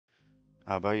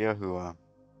Abba Yahuwah,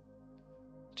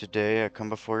 today I come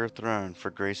before your throne for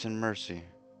grace and mercy,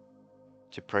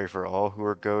 to pray for all who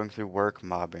are going through work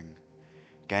mobbing,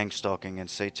 gangstalking and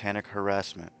satanic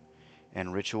harassment,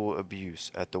 and ritual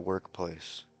abuse at the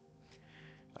workplace.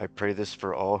 I pray this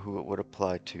for all who it would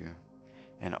apply to,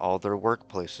 in all their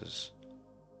workplaces,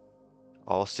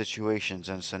 all situations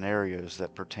and scenarios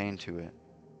that pertain to it.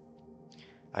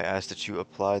 I ask that you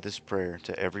apply this prayer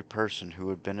to every person who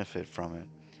would benefit from it,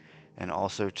 and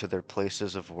also to their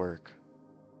places of work.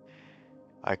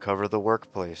 I cover the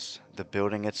workplace, the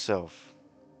building itself,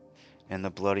 in the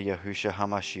blood of Yahusha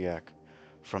HaMashiach.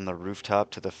 From the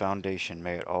rooftop to the foundation,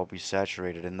 may it all be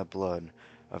saturated in the blood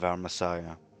of our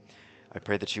Messiah. I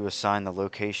pray that you assign the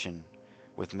location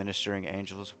with ministering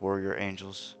angels, warrior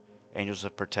angels, angels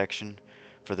of protection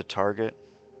for the target,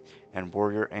 and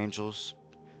warrior angels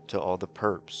to all the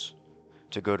perps,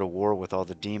 to go to war with all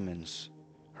the demons,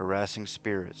 harassing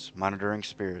spirits, monitoring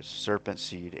spirits, serpent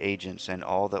seed, agents, and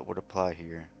all that would apply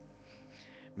here.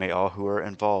 May all who are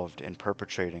involved in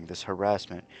perpetrating this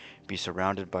harassment be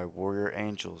surrounded by warrior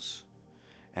angels.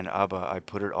 And Abba, I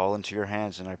put it all into your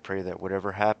hands, and I pray that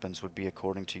whatever happens would be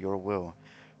according to your will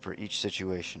for each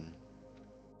situation.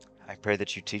 I pray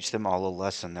that you teach them all a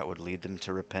lesson that would lead them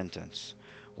to repentance,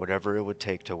 whatever it would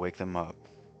take to wake them up.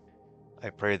 I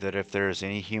pray that if there is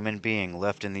any human being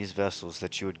left in these vessels,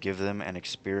 that you would give them an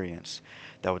experience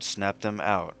that would snap them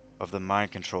out of the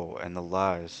mind control and the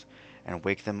lies, and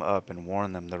wake them up and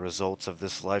warn them the results of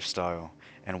this lifestyle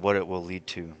and what it will lead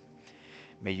to.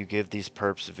 May you give these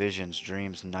perps visions,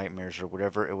 dreams, nightmares, or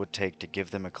whatever it would take to give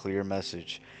them a clear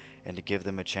message and to give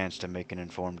them a chance to make an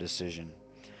informed decision.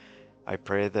 I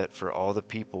pray that for all the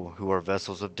people who are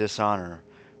vessels of dishonor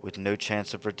with no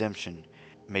chance of redemption,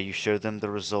 may you show them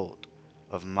the result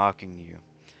of mocking you,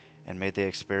 and may they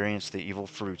experience the evil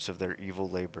fruits of their evil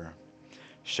labor.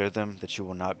 Show them that you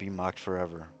will not be mocked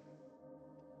forever.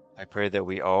 I pray that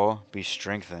we all be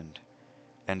strengthened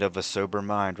and of a sober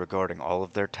mind regarding all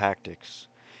of their tactics.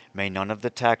 May none of the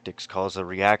tactics cause a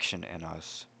reaction in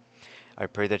us. I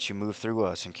pray that you move through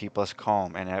us and keep us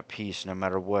calm and at peace no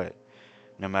matter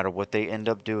what they end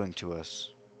up doing to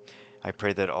us. I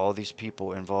pray that all these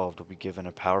people involved will be given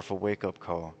a powerful wake-up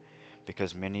call,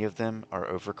 because many of them are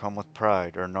overcome with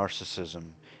pride or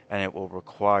narcissism, and it will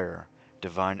require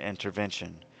divine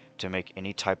intervention to make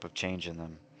any type of change in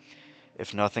them.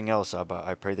 If nothing else, Abba,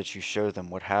 I pray that you show them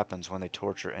what happens when they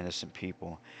torture innocent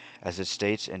people. As it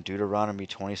states in Deuteronomy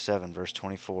 27, verse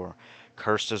 24,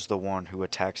 "Cursed is the one who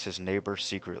attacks his neighbor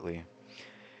secretly."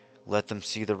 Let them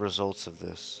see the results of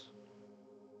this.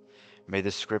 May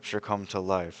this scripture come to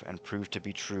life and prove to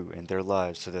be true in their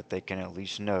lives so that they can at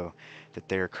least know that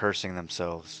they are cursing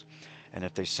themselves. And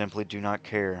if they simply do not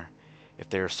care, if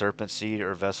they are serpent seed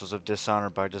or vessels of dishonor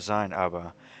by design,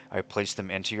 Abba, I place them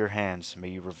into your hands. May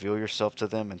you reveal yourself to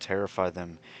them and terrify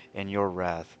them in your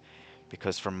wrath.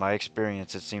 Because from my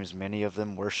experience, it seems many of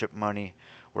them worship money,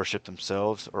 worship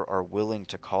themselves, or are willing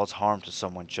to cause harm to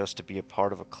someone just to be a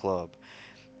part of a club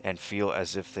and feel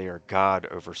as if they are God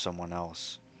over someone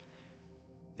else.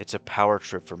 It's a power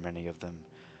trip for many of them.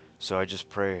 So I just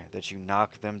pray that you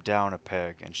knock them down a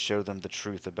peg and show them the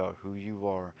truth about who you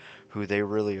are, who they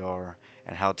really are,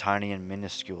 and how tiny and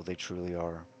minuscule they truly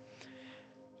are.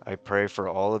 I pray for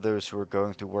all of those who are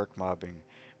going through work mobbing.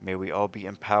 May we all be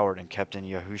empowered and kept in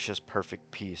Yahusha's perfect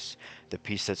peace, the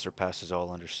peace that surpasses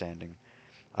all understanding.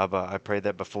 Abba, I pray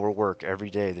that before work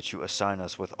every day that you assign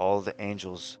us with all the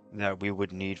angels that we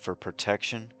would need for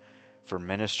protection, for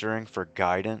ministering, for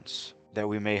guidance, that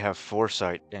we may have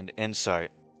foresight and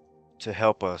insight to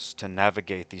help us to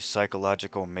navigate these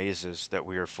psychological mazes that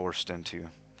we are forced into,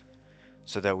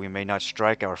 so that we may not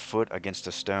strike our foot against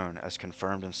a stone, as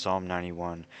confirmed in Psalm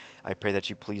 91. I pray that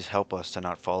you please help us to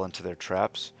not fall into their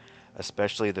traps,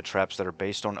 especially the traps that are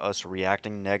based on us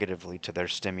reacting negatively to their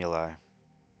stimuli.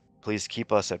 Please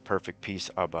keep us at perfect peace,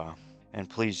 Abba. And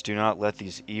please do not let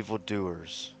these evil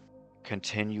doers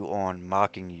continue on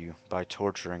mocking you by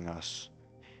torturing us,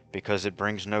 because it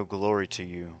brings no glory to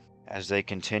you, as they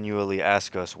continually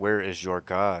ask us, "Where is your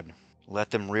God?" Let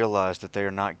them realize that they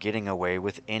are not getting away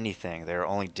with anything. They are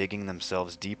only digging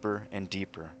themselves deeper and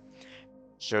deeper.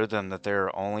 Show them that they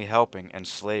are only helping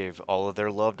enslave all of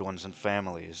their loved ones and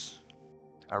families.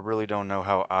 I really don't know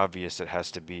how obvious it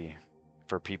has to be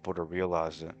for people to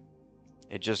realize it.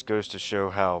 It just goes to show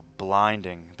how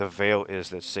blinding the veil is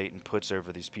that Satan puts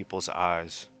over these people's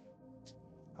eyes.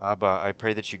 Abba, I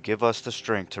pray that you give us the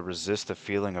strength to resist the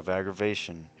feeling of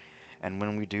aggravation, and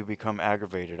when we do become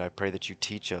aggravated, I pray that you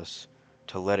teach us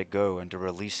to let it go and to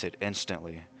release it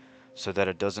instantly, so that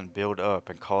it doesn't build up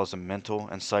and cause a mental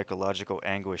and psychological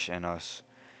anguish in us.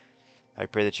 I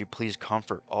pray that you please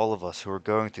comfort all of us who are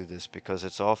going through this, because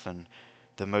it's often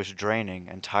the most draining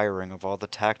and tiring of all the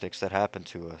tactics that happen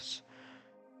to us.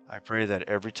 I pray that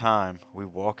every time we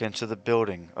walk into the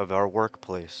building of our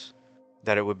workplace,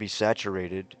 that it would be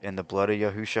saturated in the blood of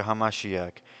Yahushua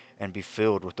HaMashiach and be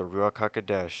filled with the Ruach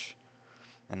HaKodesh.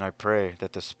 And I pray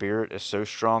that the Spirit is so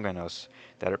strong in us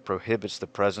that it prohibits the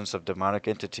presence of demonic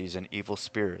entities and evil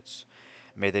spirits.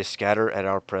 May they scatter at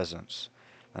our presence.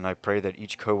 And I pray that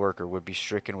each coworker would be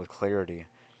stricken with clarity,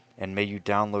 and may you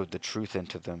download the truth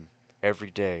into them every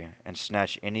day and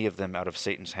snatch any of them out of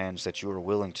Satan's hands that you are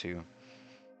willing to.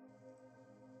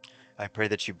 I pray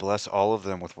that you bless all of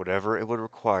them with whatever it would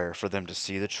require for them to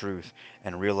see the truth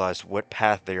and realize what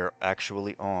path they are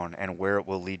actually on and where it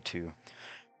will lead to.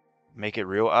 Make it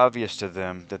real obvious to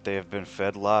them that they have been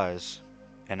fed lies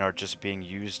and are just being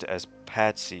used as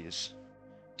patsies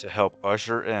to help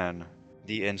usher in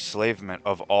the enslavement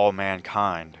of all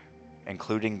mankind,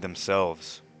 including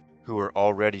themselves, who are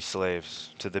already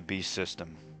slaves to the beast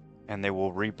system, and they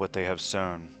will reap what they have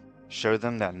sown. Show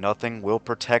them that nothing will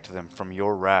protect them from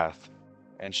your wrath,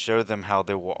 and show them how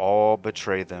they will all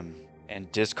betray them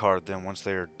and discard them once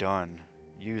they are done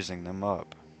using them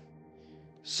up.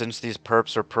 Since these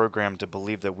perps are programmed to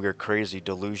believe that we are crazy,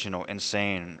 delusional,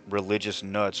 insane, religious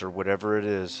nuts, or whatever it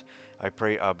is, I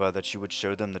pray, Abba, that you would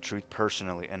show them the truth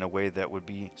personally in a way that would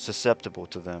be susceptible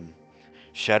to them.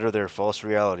 Shatter their false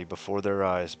reality before their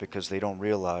eyes, because they don't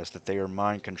realize that they are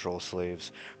mind control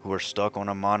slaves who are stuck on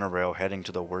a monorail heading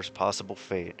to the worst possible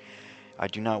fate. I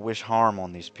do not wish harm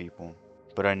on these people,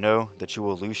 but I know that you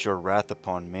will loose your wrath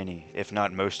upon many, if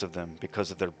not most of them, because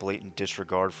of their blatant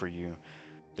disregard for you.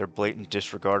 Their blatant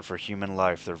disregard for human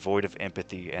life, their void of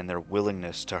empathy, and their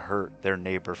willingness to hurt their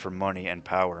neighbor for money and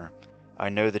power. I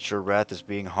know that your wrath is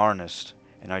being harnessed,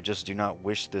 and I just do not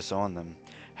wish this on them.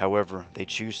 However, they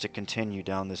choose to continue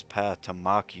down this path to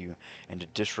mock you and to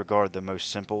disregard the most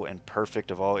simple and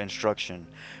perfect of all instruction,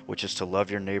 which is to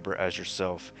love your neighbor as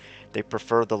yourself. They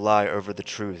prefer the lie over the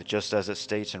truth, just as it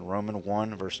states in Romans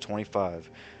 1 verse 25.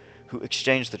 Who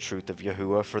exchanged the truth of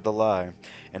Yahuwah for the lie,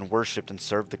 and worshipped and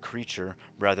served the creature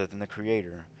rather than the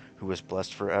Creator, who is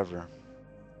blessed forever.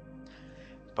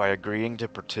 By agreeing to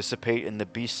participate in the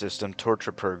beast system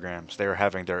torture programs, they are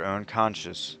having their own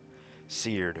conscience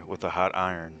seared with a hot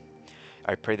iron.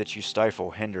 I pray that you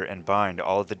stifle, hinder, and bind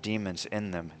all of the demons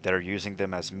in them that are using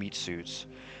them as meat suits,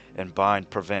 and bind,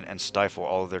 prevent, and stifle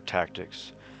all of their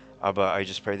tactics. Abba, I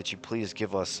just pray that you please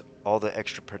give us all the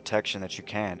extra protection that you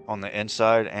can on the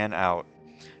inside and out,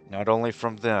 not only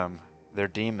from them, their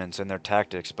demons and their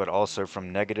tactics, but also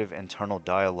from negative internal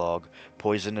dialogue,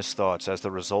 poisonous thoughts as the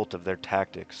result of their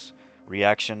tactics,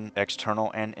 reaction,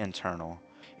 external and internal,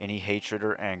 any hatred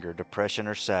or anger, depression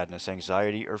or sadness,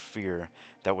 anxiety or fear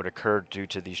that would occur due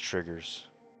to these triggers.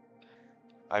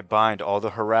 I bind all the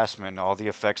harassment and all the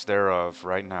effects thereof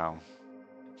right now.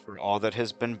 For all that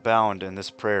has been bound in this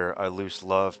prayer, I loose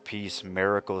love, peace,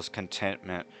 miracles,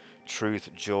 contentment, truth,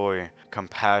 joy,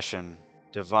 compassion,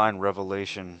 divine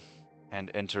revelation, and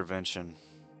intervention.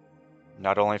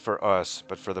 Not only for us,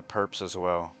 but for the perps as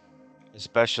well.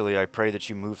 Especially, I pray that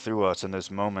you move through us in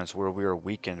those moments where we are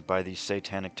weakened by these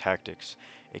satanic tactics.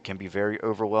 It can be very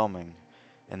overwhelming,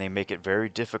 and they make it very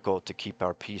difficult to keep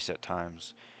our peace at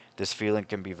times. This feeling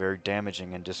can be very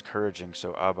damaging and discouraging,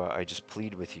 so Abba, I just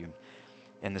plead with you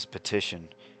in this petition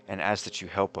and ask that you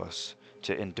help us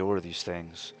to endure these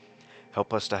things.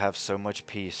 Help us to have so much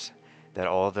peace that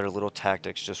all of their little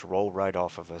tactics just roll right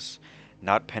off of us,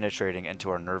 not penetrating into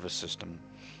our nervous system.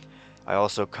 I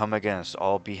also come against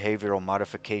all behavioral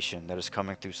modification that is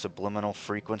coming through subliminal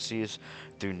frequencies,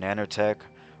 through nanotech,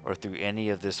 or through any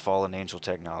of this fallen angel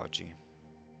technology.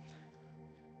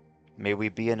 May we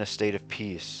be in a state of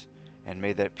peace, and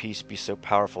may that peace be so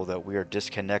powerful that we are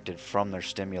disconnected from their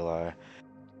stimuli.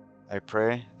 I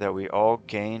pray that we all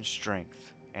gain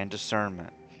strength and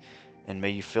discernment, and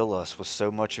may you fill us with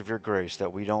so much of your grace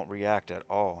that we don't react at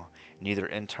all, neither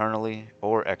internally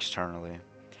or externally.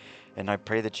 And I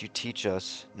pray that you teach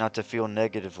us not to feel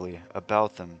negatively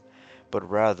about them, but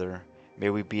rather may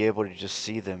we be able to just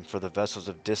see them for the vessels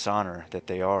of dishonor that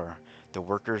they are, the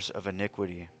workers of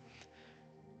iniquity.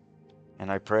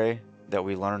 And I pray that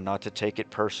we learn not to take it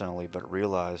personally, but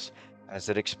realize, as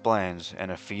it explains in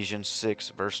Ephesians 6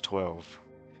 verse 12,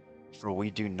 for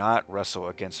we do not wrestle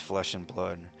against flesh and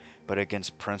blood, but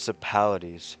against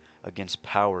principalities, against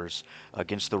powers,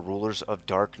 against the rulers of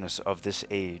darkness of this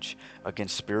age,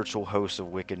 against spiritual hosts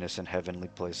of wickedness in heavenly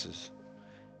places.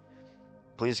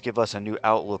 Please give us a new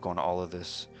outlook on all of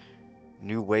this,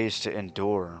 new ways to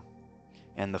endure,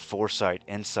 and the foresight,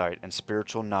 insight, and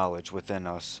spiritual knowledge within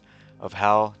us of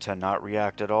how to not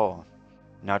react at all.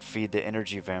 not feed the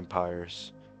energy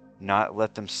vampires, not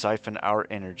let them siphon our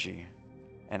energy,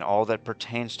 and all that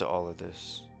pertains to all of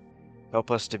this.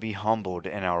 Help us to be humbled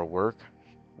in our work,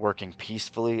 working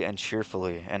peacefully and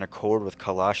cheerfully in accord with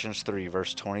Colossians 3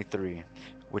 verse 23,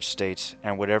 which states,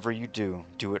 "And whatever you do,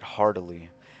 do it heartily,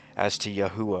 as to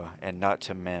Yahuwah and not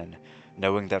to men,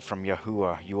 knowing that from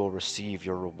Yahuwah you will receive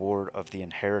your reward of the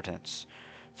inheritance,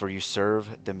 for you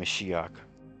serve the Mashiach."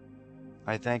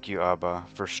 I thank you, Abba,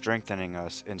 for strengthening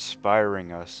us,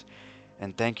 inspiring us,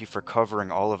 and thank you for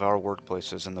covering all of our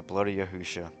workplaces in the blood of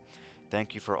Yahusha.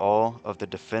 Thank you for all of the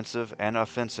defensive and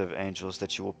offensive angels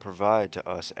that you will provide to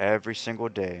us every single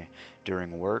day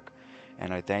during work,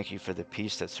 and I thank you for the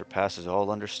peace that surpasses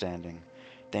all understanding.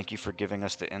 Thank you for giving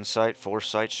us the insight,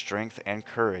 foresight, strength, and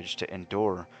courage to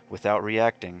endure without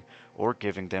reacting or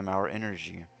giving them our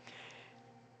energy.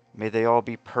 May they all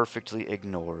be perfectly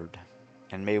ignored,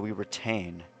 and may we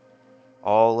retain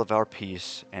all of our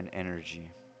peace and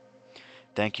energy.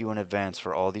 Thank you in advance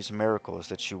for all these miracles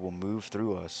that you will move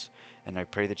through us, and I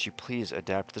pray that you please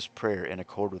adapt this prayer in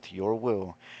accord with your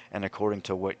will and according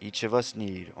to what each of us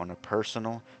need on a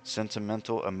personal,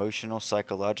 sentimental, emotional,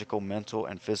 psychological, mental,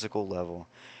 and physical level.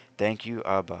 Thank you,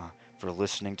 Abba, for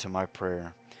listening to my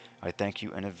prayer. I thank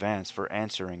you in advance for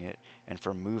answering it and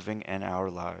for moving in our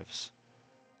lives.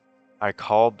 I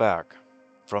call back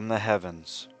from the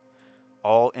heavens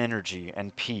all energy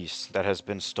and peace that has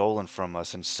been stolen from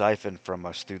us and siphoned from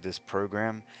us through this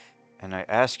program, and I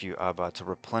ask you, Abba, to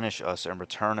replenish us and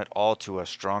return it all to us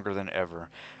stronger than ever.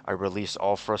 I release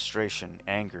all frustration,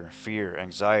 anger, fear,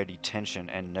 anxiety, tension,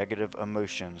 and negative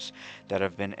emotions that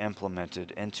have been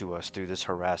implemented into us through this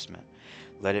harassment.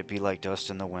 Let it be like dust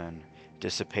in the wind,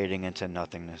 dissipating into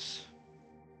nothingness.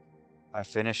 I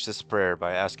finish this prayer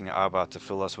by asking Abba to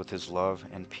fill us with his love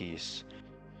and peace.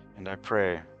 And I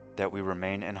pray that we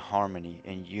remain in harmony,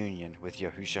 in union with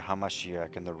Yahushua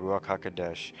HaMashiach and the Ruach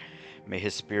HaKodesh. May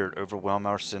his spirit overwhelm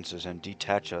our senses and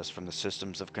detach us from the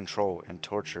systems of control and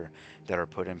torture that are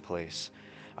put in place.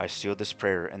 I seal this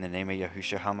prayer in the name of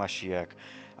Yahushua HaMashiach.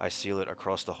 I seal it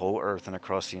across the whole earth and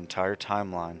across the entire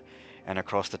timeline and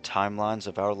across the timelines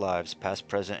of our lives, past,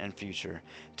 present, and future,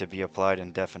 to be applied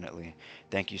indefinitely.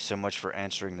 Thank you so much for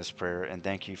answering this prayer, and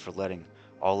thank you for letting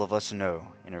all of us know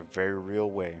in a very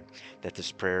real way that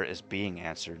this prayer is being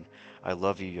answered. I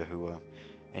love you, Yahuwah,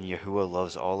 and Yahuwah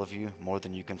loves all of you more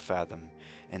than you can fathom.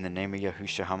 In the name of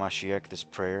Yahushua HaMashiach, this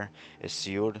prayer is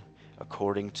sealed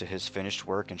according to his finished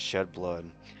work and shed blood.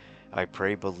 I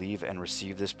pray, believe, and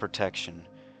receive this protection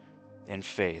in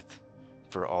faith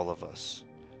for all of us.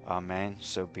 Amen.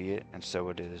 So be it, and so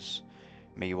it is.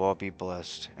 May you all be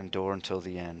blessed. Endure until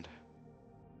the end.